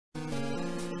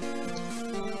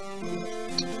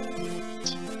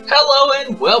Hello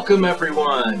and welcome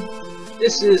everyone!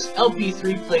 This is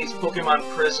Lp3 Plays Pokemon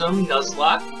Prism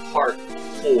Nuzlocke Part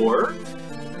 4.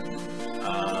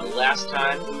 Last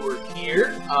time we were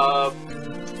here, I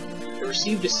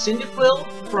received a Cyndaquil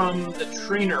from the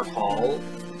Trainer Hall,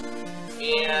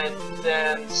 and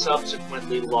then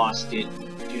subsequently lost it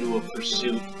due to a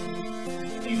pursuit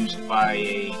used by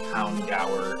a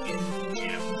Houndour in the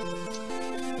gym.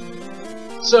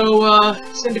 So,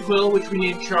 Cyndaquil, which we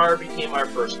named Char, became our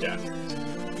first death.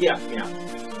 Yeah.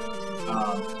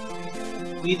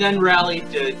 We then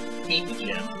rallied to beat the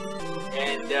gym,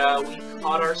 and we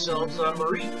caught ourselves a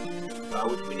Marie,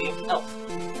 which we named Elf.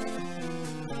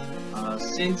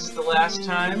 Since the last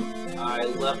time, I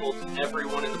leveled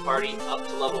everyone in the party up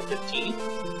to level 15.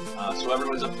 So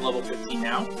everyone's up to level 15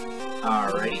 now.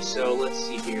 Alrighty, so let's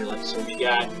see here. So we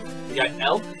got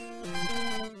Elf,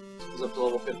 who's up to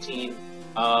level 15.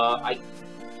 I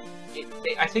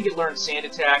think it learned Sand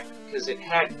Attack because it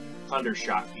had Thunder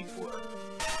Shock before.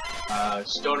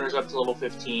 Stoner's up to level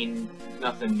 15,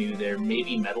 nothing new there.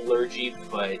 Maybe Metallurgy,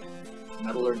 but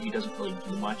Metallurgy doesn't really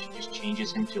do much. It just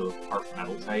changes him to a part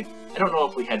metal type. I don't know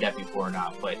if we had that before or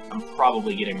not, but I'm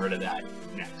probably getting rid of that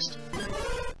next.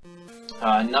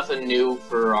 Nothing new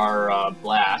for our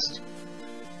Blast.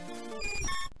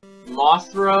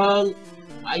 Mothra,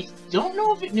 I don't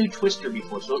know if it knew Twister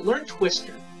before, so it learned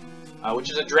Twister,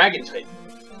 which is a Dragon type.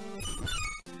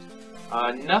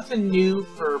 Nothing new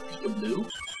for Peekaboo.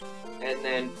 And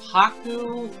then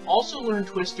Paku also learned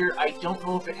Twister. I don't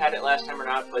know if it had it last time or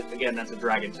not, but again, that's a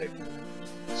Dragon type.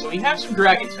 So we have some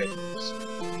Dragon type moves.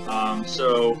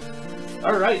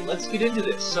 Alright, let's get into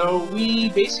this. So we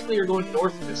basically are going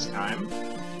north this time.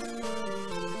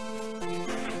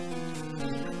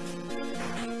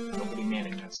 Nobody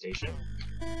manning that station.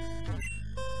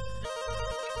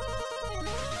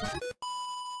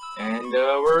 And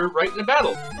we're right in a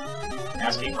battle.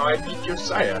 Asking how I beat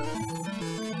Josiah.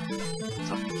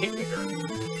 It's a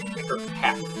Kicker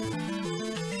Pack.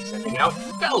 Sending out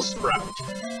Bellsprout.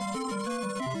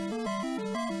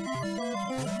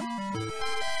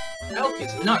 Elk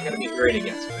is not going to be great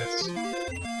against this.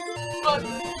 But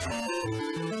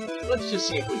let's just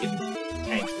see if we can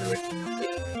tank through it.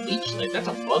 Leech Life, that's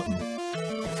a bug move.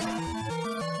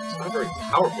 It's not a very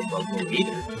powerful bug move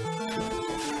either.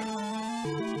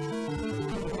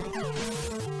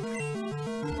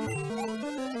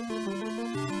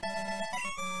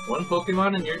 One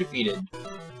Pokemon and you're defeated.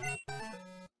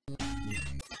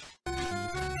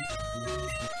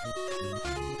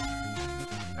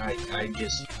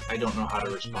 I don't know how to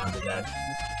respond to that.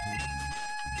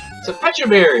 It's a Pecha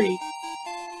Berry!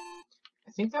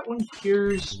 I think that one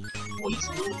cures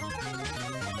poison?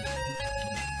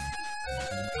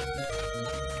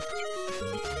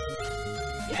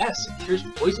 Yes, it cures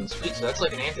poison, sweet, so that's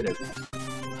like an antidote.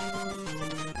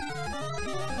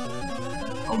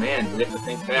 Oh man, we have to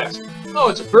think fast. Oh,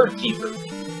 it's a Bird Keeper.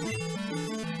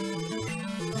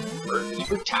 Bird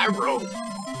Keeper Tyro.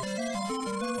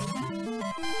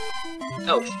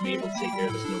 Elf should be able to take care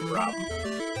of this, no problem.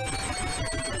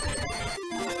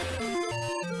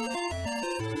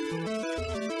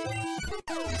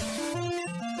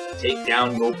 Take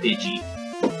down Go Pidgey.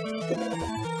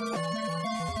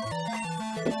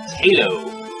 Halo.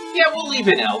 Yeah, we'll leave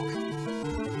an Elk.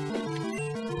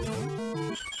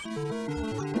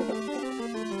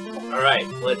 Alright,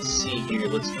 let's see here.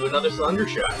 Let's do another Thunder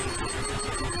Shot.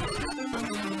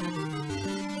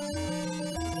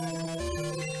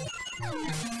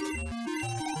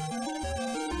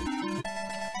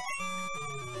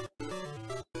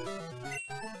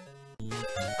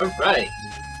 Alright.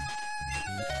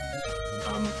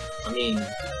 I mean,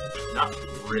 not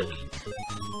really.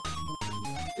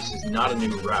 This is not a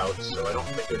new route, so I don't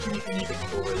think there's anything you can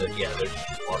go over there. Yeah, there's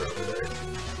water over there.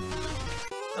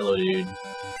 Hello, dude.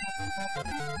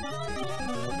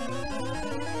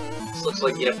 This looks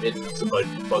like, yep, it's a bug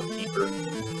keeper.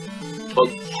 Bug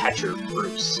catcher,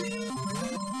 Bruce.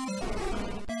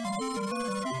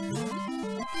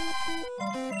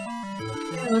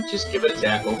 Yeah, let's just give it a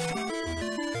tackle.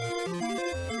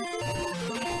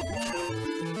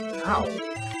 Ow.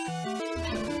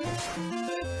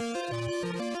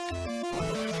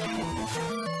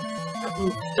 That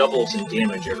move doubles in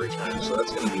damage every time, so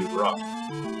that's gonna be rough.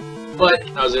 But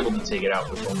I was able to take it out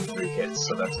with only 3 hits,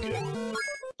 so that's good.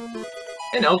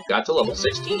 And Elk got to level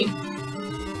 16.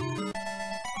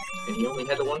 And he only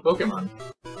had the 1 Pokemon.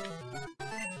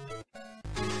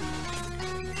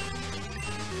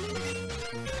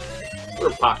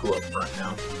 We're Paku up front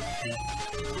now.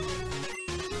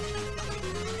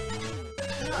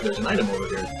 Ah, there's an item over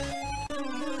here.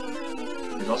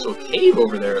 There's also a cave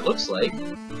over there, it looks like.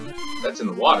 That's in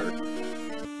the water.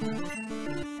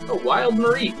 A wild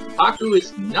Marie. Paku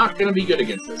is not going to be good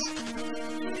against this.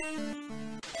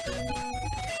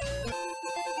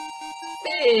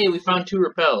 Hey, we found 2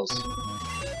 repels.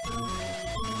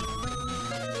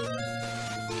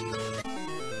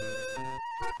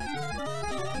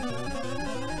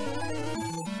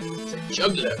 It's a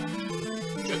juggler.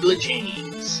 Juggler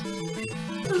James.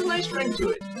 There's a nice ring to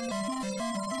it.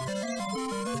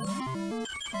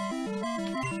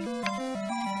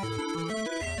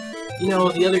 You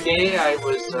know, the other day I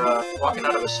was walking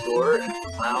out of a store and a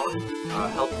clown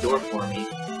held the door for me.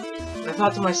 And I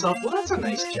thought to myself, well, that's a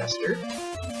nice gesture.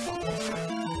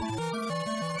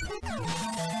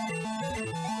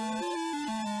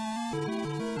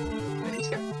 And he's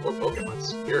got 4 Pokemon.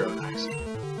 Spiro, nice.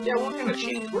 Yeah, we're gonna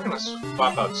change. We're gonna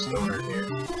swap out Stoner here.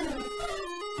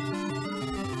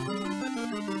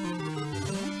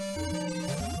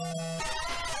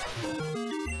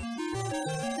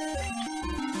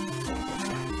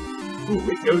 Ooh,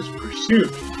 it goes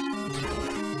Pursuit.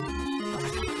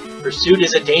 Pursuit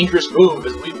is a dangerous move,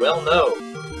 as we well know.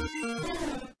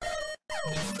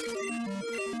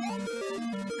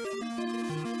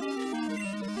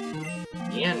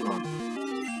 Myanmar.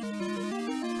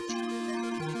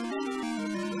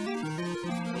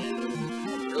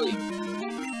 Really,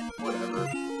 whatever.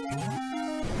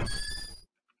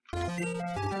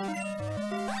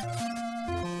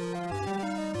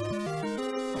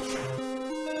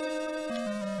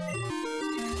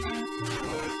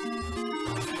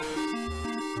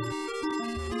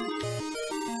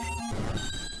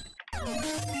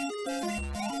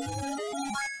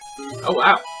 Oh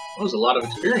wow, that was a lot of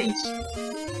experience.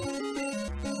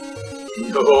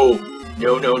 No,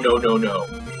 no, no, no, no, no.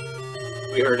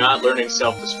 We are not learning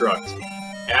self-destruct.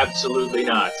 Absolutely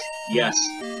not. Yes,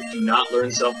 do not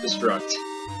learn self-destruct.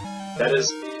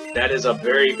 That is a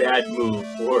very bad move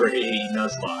for a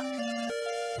Nuzlocke.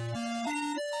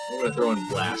 I'm gonna throw in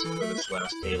Blast for this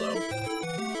last Halo.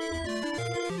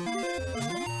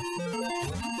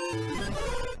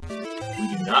 We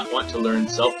do not want to learn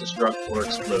self-destruct or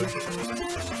explosion.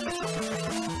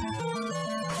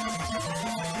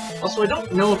 Also, I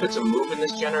don't know if it's a move in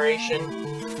this generation,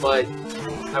 but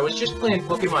I was just playing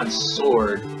Pokemon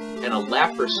Sword, and a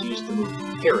Lapras used the move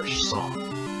Perish Song.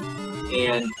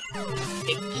 And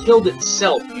it killed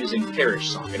itself using Perish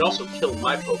Song. It also killed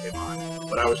my Pokemon,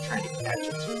 but I was trying to catch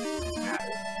it, so it didn't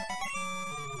matter.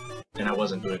 And I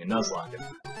wasn't doing a Nuzlocke.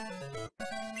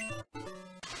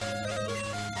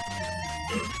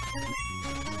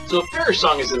 So if Perish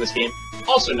Song is in this game,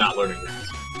 also not learning that.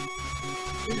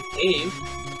 There's a cave.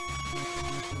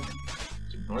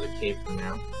 Let's ignore the cave for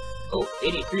now. Oh,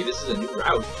 83, this is a new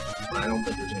route. But I don't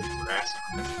think there's any grass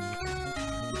on it.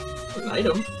 An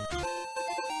item.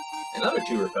 And other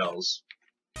 2 repels.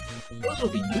 Those will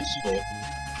be useful.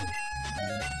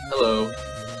 Hello.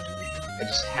 I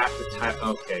just have to type.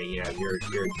 Okay, yeah, you're a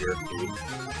jerk, dude.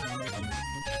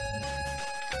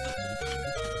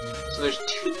 So there's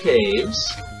 2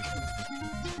 caves.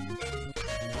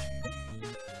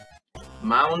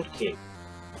 Mound Cave.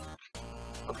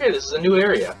 Okay, this is a new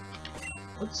area.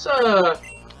 Let's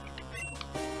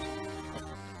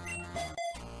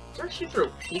actually throw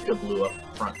Peekaboo up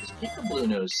front, because Peekaboo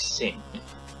knows Sing.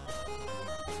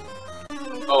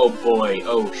 Oh boy,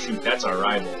 oh shoot, that's our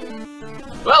rival.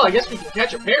 Well, I guess we can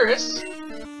catch a Paris. I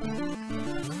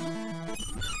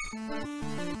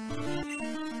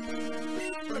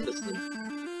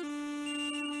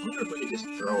wonder if we could just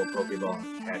throw a Pokeball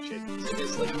and catch it, because it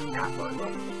is like half our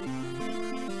level.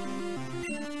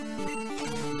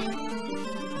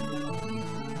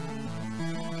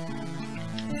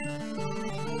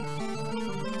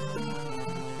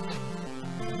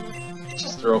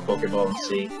 Just throw a Pokeball and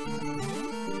see.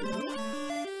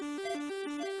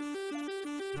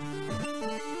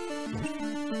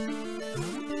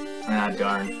 Ah,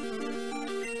 darn.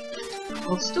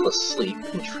 Well, it's still asleep. We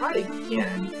can try it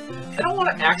again. I don't want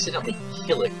to accidentally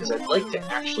kill it, because I'd like to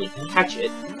actually catch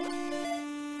it.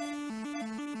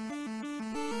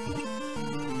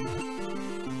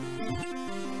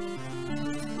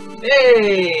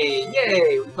 Hey!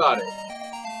 Yay! We caught it.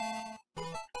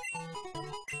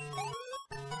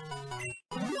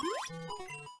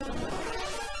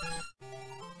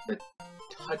 The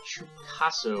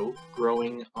Tachukaso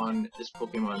growing on this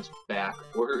Pokemon's back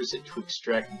orders it to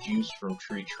extract juice from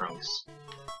tree trunks.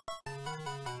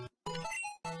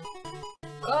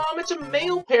 It's a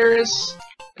male Paris,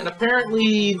 and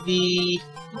apparently the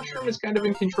mushroom is kind of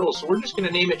in control, so we're just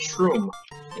gonna name it Shroom.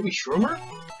 Maybe Shroomer?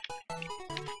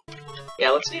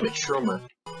 Yeah, let's name it Shroomer.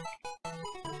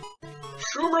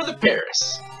 Shroomer the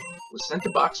Paris. Was sent to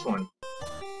box 1.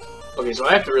 Okay, so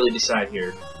I have to really decide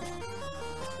here.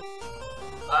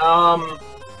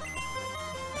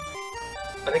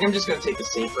 I think I'm just going to take the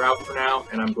safe route for now,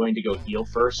 and I'm going to go heal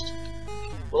first.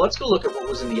 Well, let's go look at what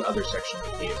was in the other section of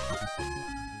the cave.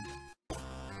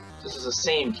 This is the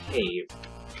same cave.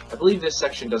 I believe this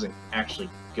section doesn't actually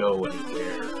go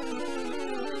anywhere.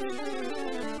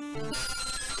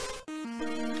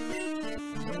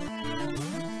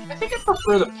 I think I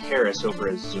prefer the Paris over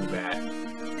a Zubat.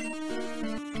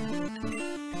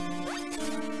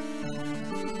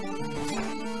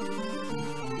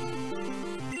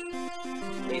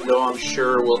 Though I'm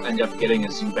sure we'll end up getting a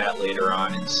Zubat later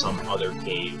on in some other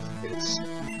cave, because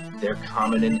they're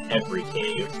common in every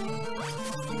cave.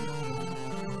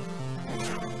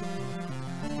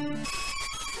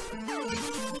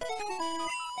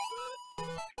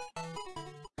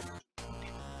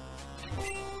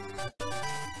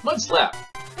 Mud Slap!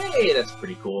 Hey, that's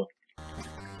pretty cool.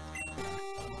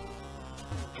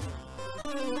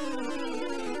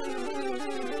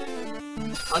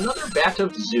 Another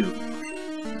Batov Zoo.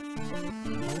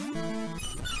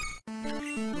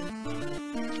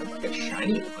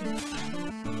 Shiny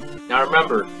one. Now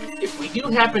remember, if we do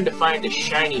happen to find a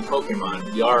shiny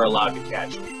Pokemon, we are allowed to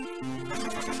catch it.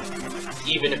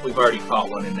 Even if we've already caught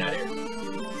one in that area.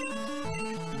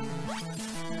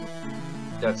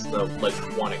 That's the, like,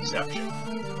 one exception.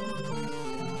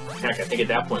 Heck, I think at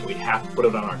that point we'd have to put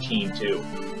it on our team, too.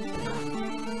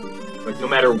 Like, no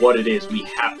matter what it is, we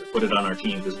have to put it on our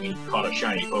team because we caught a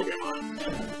shiny Pokemon.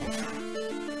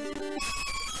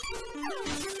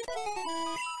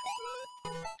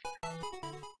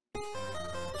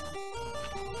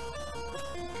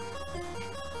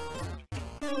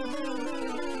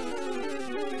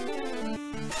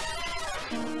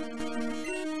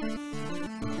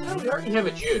 We already have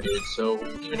a Geodude, so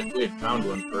even if we had found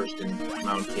one first in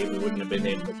Mount Cave, we wouldn't have been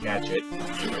able to catch it.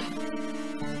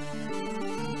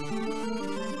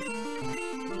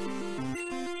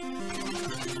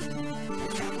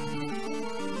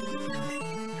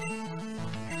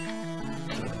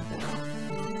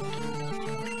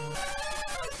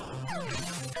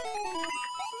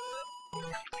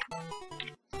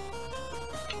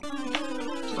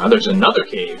 Now there's another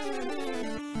cave.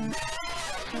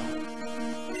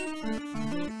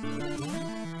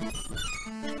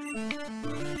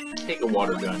 Take a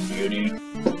water gun, Geodude.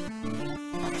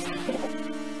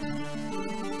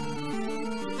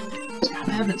 Stop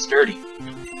having sturdy.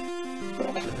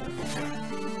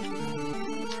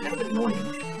 It's kind of annoying.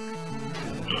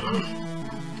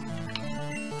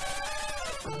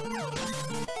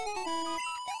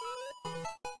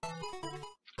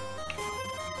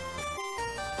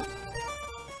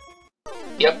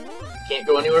 Yep, can't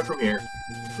go anywhere from here.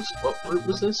 What route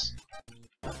was this?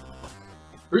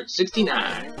 Route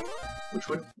 69, which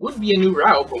would be a new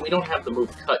route, but we don't have the move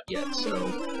cut yet,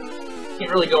 so can't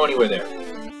really go anywhere there.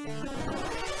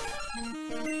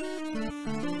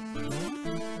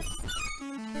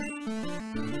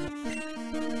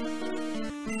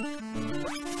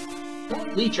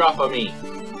 Don't leech off of me.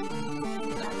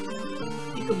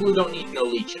 Peekaboo don't need no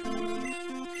leeching.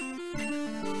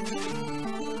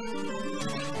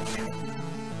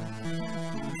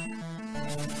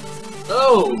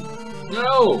 Oh!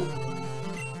 No!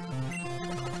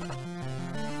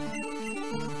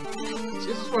 See,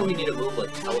 this is where we need a move like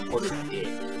Teleporter Dig.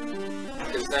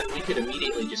 Because then we could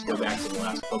immediately just go back to the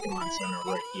last Pokemon Center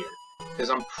right here. Because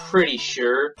I'm pretty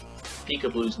sure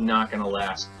Peekaboo's not going to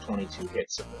last 22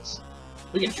 hits of this.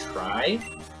 We can try.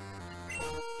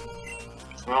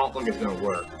 I don't think it's going to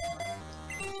work.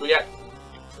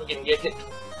 So we can get hit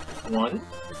 1,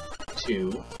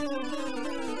 2...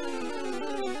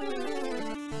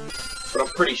 But I'm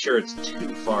pretty sure it's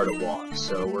too far to walk,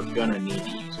 so we're gonna need to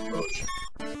use a potion.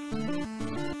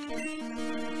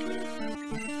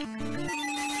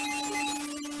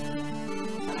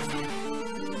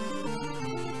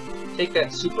 Take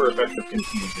that super effective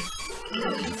confusion.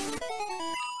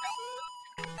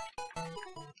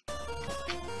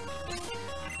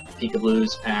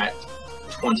 Peekaboo's at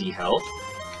 20 health.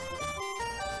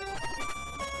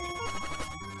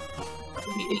 That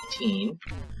would be 18.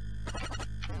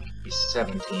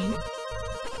 17.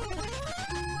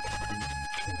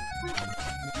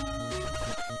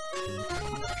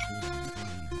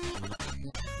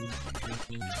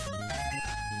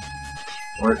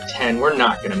 We're at 10. We're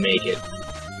not gonna make it.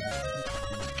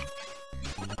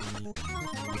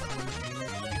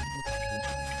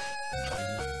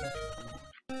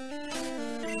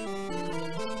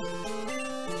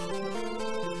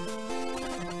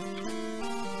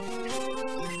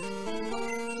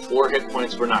 Four hit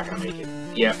points, we're not gonna make it.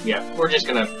 Yeah. We're just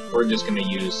gonna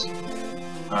use.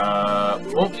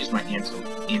 We won't use my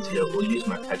antidote. We'll use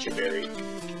my Pecha Berry.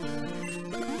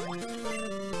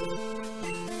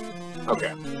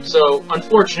 Okay. So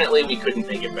unfortunately, we couldn't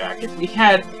make it back. If we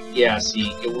had, yeah,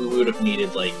 see, we would have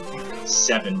needed like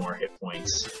 7 more hit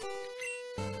points.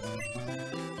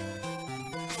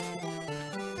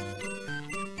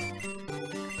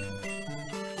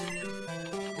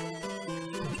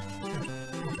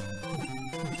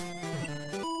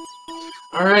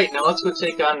 Alright, now let's go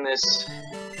take on this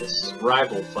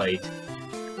rival fight.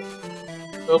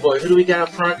 Oh boy, who do we got up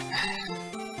front?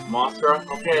 Mothra?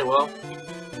 Okay, well,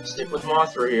 stick with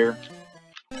Mothra here.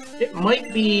 It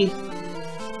might be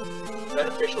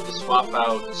beneficial to swap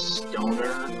out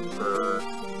Stoner for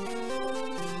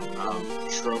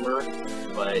Shroomer,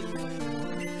 but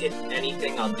if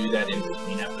anything, I'll do that in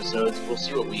between episodes. We'll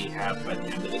see what we have by the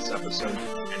end of this episode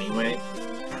anyway.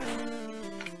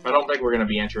 I don't think we're going to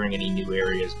be entering any new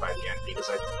areas by the end, because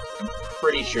I'm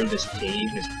pretty sure this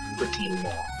cave is pretty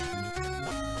long.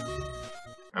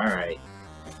 Alright.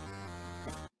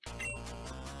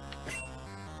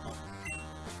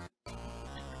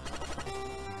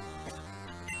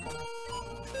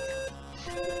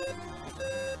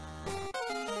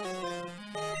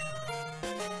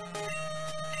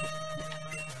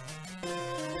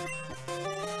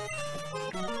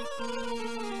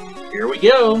 Here we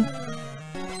go!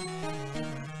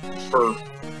 Fur.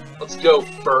 Let's go,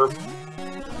 Fur.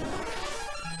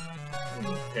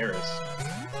 Paris.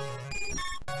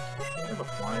 I have a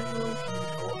flying move.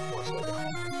 Oh, of course I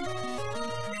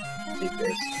don't. Take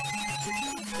this.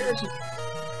 Paris is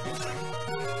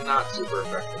not super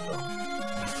effective, though.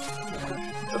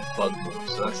 It's a bug move,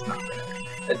 so that's not bad.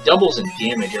 It doubles in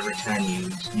damage every time you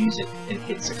use it and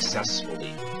hit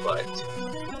successfully, but...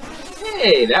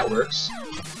 Hey, that works.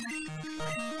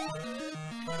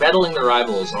 Battling the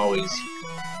rival is always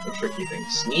a tricky thing.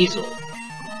 Sneasel.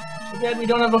 Too bad we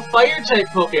don't have a Fire-type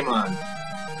Pokemon.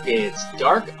 Okay, it's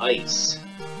Dark Ice.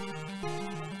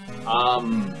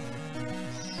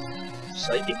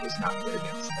 Psychic is not good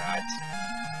against that.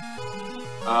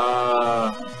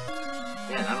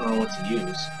 Man, I don't know what to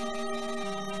use.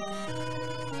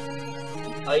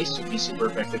 Ice would be super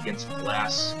effective against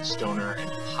Glass, Stoner,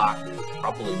 and Haku.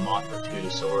 Probably Mothra too,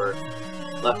 so we're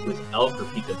left with Elk or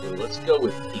Peekaboo. Let's go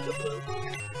with Peekaboo.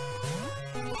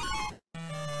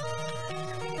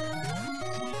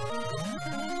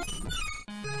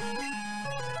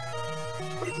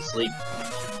 Put it to sleep.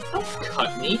 Don't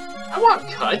cut me. I want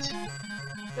cut.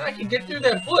 Then I can get through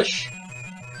that bush.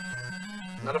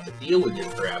 Not have to deal with your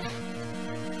crap.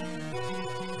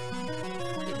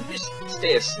 You just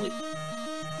stay asleep.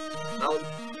 No.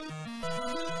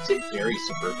 It's very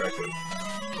super effective.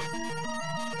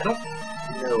 I don't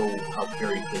know how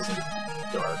Fairy isn't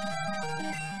dark.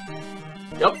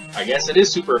 Yep, I guess it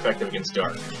is super effective against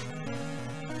dark.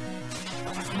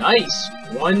 Nice!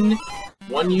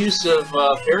 One use of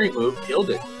Fairy move killed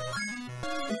it.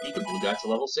 And Peekaboo got to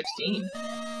level 16.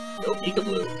 Go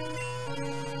Peekaboo.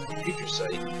 Future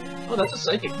Sight. Oh, that's a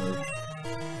psychic move.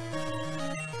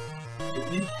 Do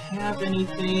we have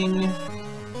anything?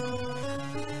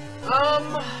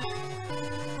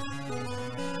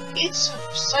 It's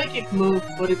a psychic move,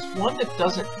 but it's one that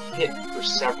doesn't hit for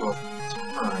several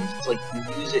turns. It's like you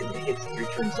use it and it hits 3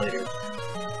 turns later.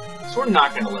 So we're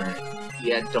not going to learn it.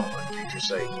 Yeah, don't learn Future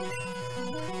Sight.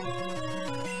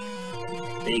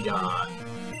 Bagon.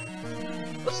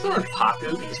 Let's learn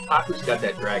Paku, because Paku's got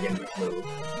that dragon move.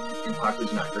 And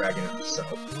Paku's not dragon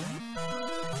himself.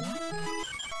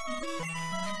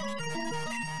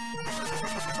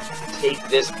 Take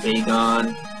this,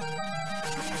 Bagon.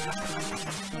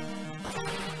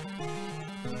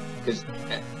 Because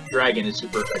Dragon is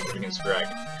super effective against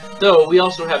Dragon. Though, we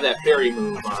also have that Fairy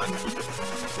move on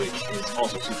Peekaboo, which is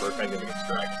also super effective against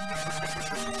Dragon.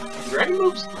 Dragon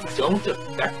moves don't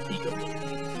affect Peekaboo.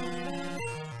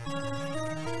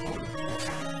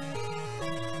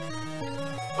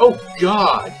 Oh,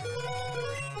 God!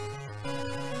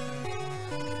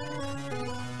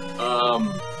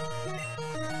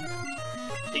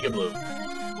 Peekaboo.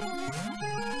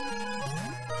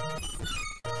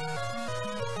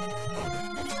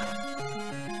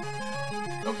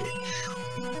 Okay.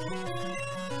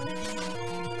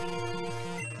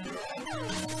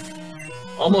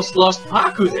 Almost lost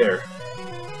Paku there.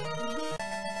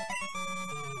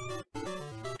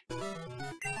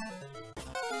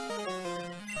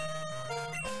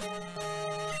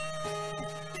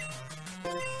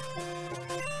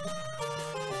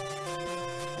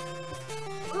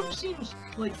 Herb seems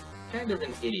like kind of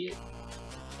an idiot.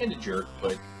 And a jerk,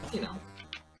 but, you know.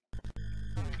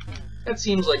 That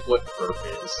seems like what perp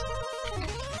is.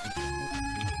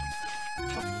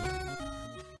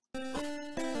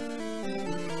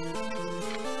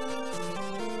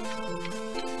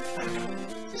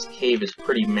 This cave is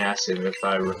pretty massive, if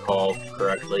I recall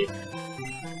correctly.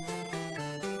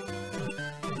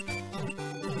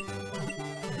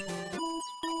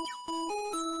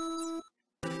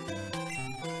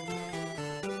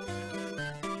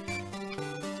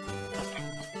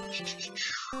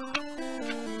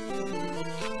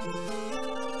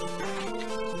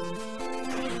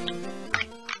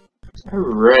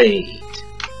 Alright.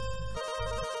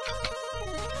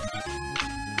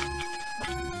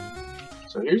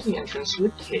 So here's the entrance to the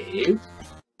cave.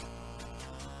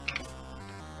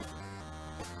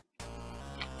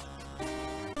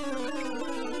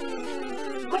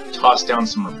 I'm gonna toss down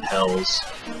some repels.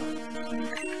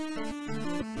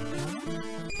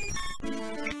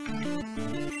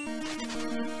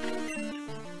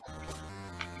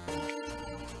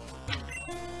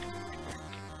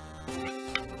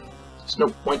 There's no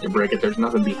point to break it, there's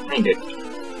nothing behind it.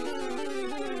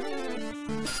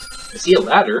 I see a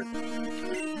ladder.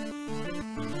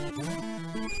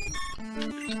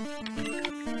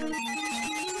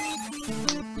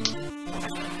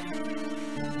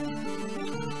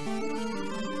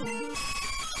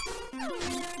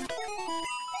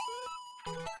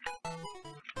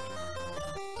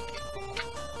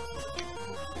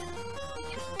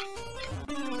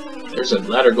 There's a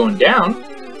ladder going down.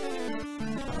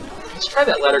 Let's try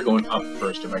that ladder going up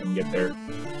first if I can get there.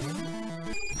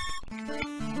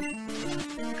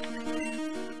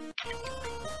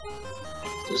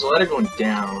 There's a ladder going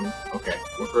down. Okay,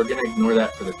 we're gonna ignore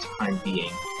that for the time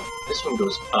being. This one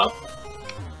goes up.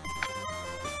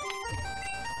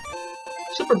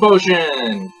 Super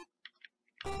potion!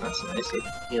 That's nice. It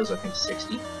heals, I think,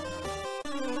 60.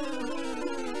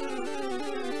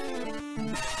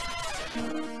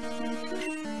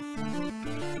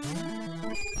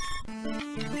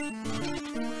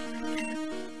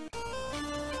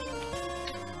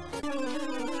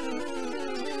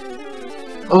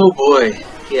 Oh boy,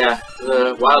 yeah,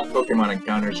 the wild Pokemon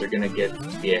encounters are gonna get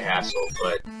to be a hassle,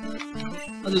 but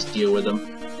I'll just deal with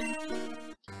them.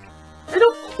 I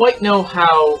don't quite know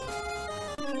how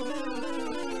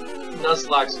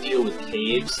Nuzlocke's deal with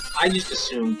caves. I just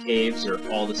assume caves are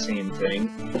all the same thing.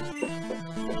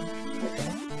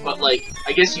 But, like,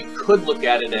 I guess you could look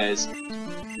at it as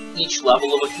each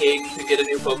level of a cave you could get a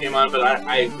new Pokemon, but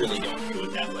I really don't do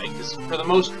it that way, because for the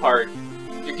most part,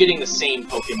 you're getting the same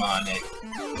Pokemon at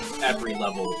every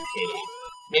level of cave.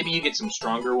 Maybe you get some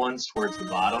stronger ones towards the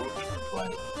bottom,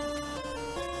 but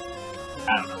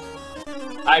I don't know.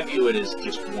 I view it as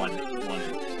just one.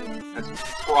 That's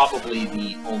probably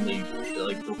the only,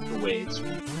 like, the way it's.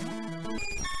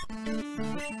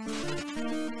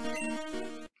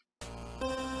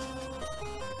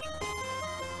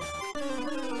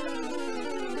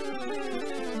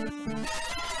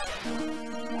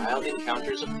 Wild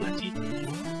encounters aplenty.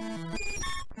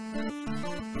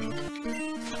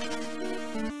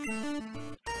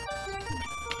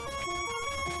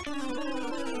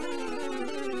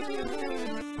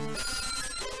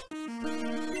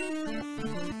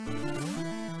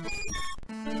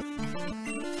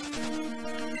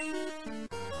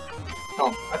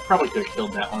 Oh, I probably could have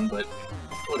killed that one, but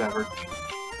whatever.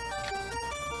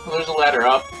 Well, there's a ladder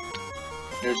up.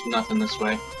 There's nothing this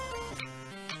way.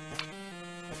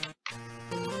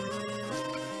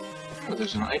 Oh,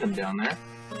 there's an item down there.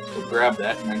 So grab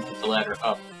that and then hit the ladder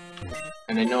up.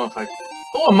 And I know if I...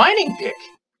 Oh, a mining pick!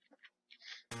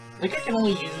 I think I can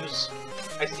only use...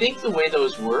 I think the way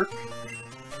those work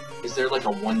is they're like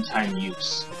a one-time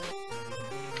use.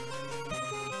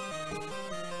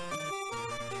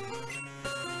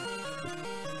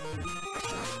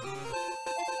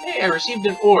 Hey, I received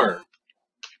an ore!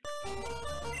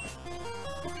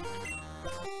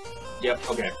 Yep,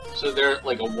 okay. So they're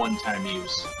like a one-time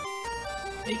use.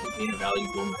 They contain a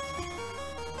valuable metal.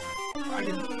 I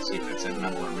didn't see if it said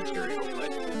metal or material,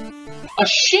 but... A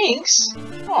Shinx?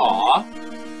 Aww!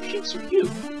 Shinx are cute.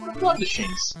 I would have loved a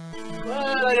Shinx.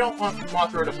 But I don't want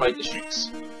Mothra to fight the Shinx.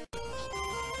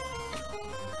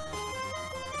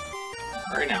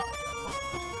 Right now.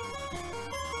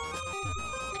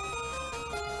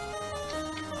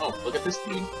 Oh, look at this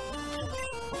dude.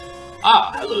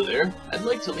 Ah, hello there. I'd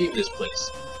like to leave this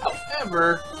place.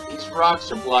 However, these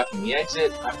rocks are blocking the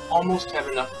exit. I almost have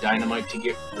enough dynamite to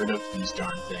get rid of these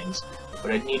darn things,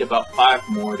 but I'd need about 5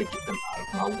 more to get them out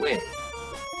of my way.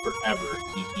 Forever,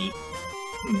 hee.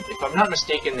 If I'm not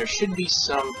mistaken, there should be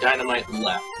some dynamite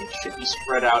left. It should be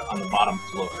spread out on the bottom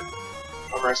floor.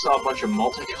 However, I saw a bunch of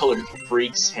multicolored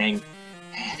freaks hang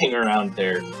hang around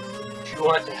there. If you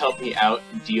want to help me out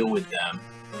and deal with them,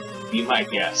 be my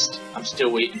guest. I'm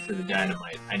still waiting for the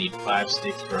dynamite. I need 5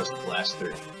 sticks for us to blast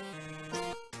through.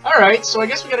 Alright, so I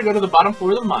guess we gotta go to the bottom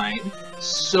floor of the mine.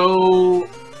 So,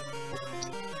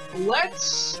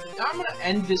 I'm gonna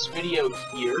end this video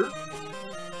here.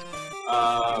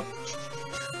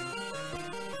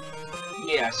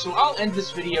 Yeah, so I'll end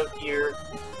this video here.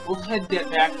 We'll head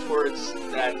back towards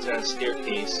that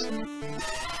staircase.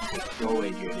 Go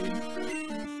away, dude.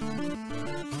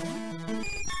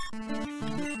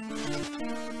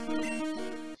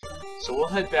 So we'll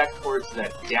head back towards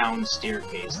that down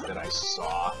staircase that I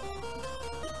saw.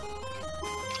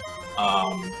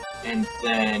 And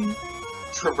then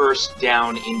traverse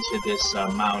down into this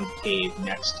mound cave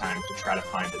next time to try to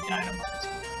find the dynamite.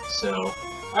 So,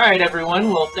 alright everyone,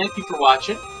 well thank you for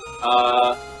watching.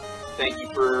 Thank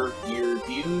you for your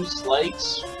views,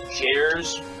 likes,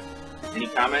 shares, any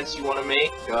comments you want to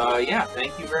make. Yeah,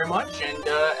 thank you very much, and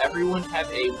everyone have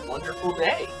a wonderful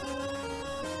day.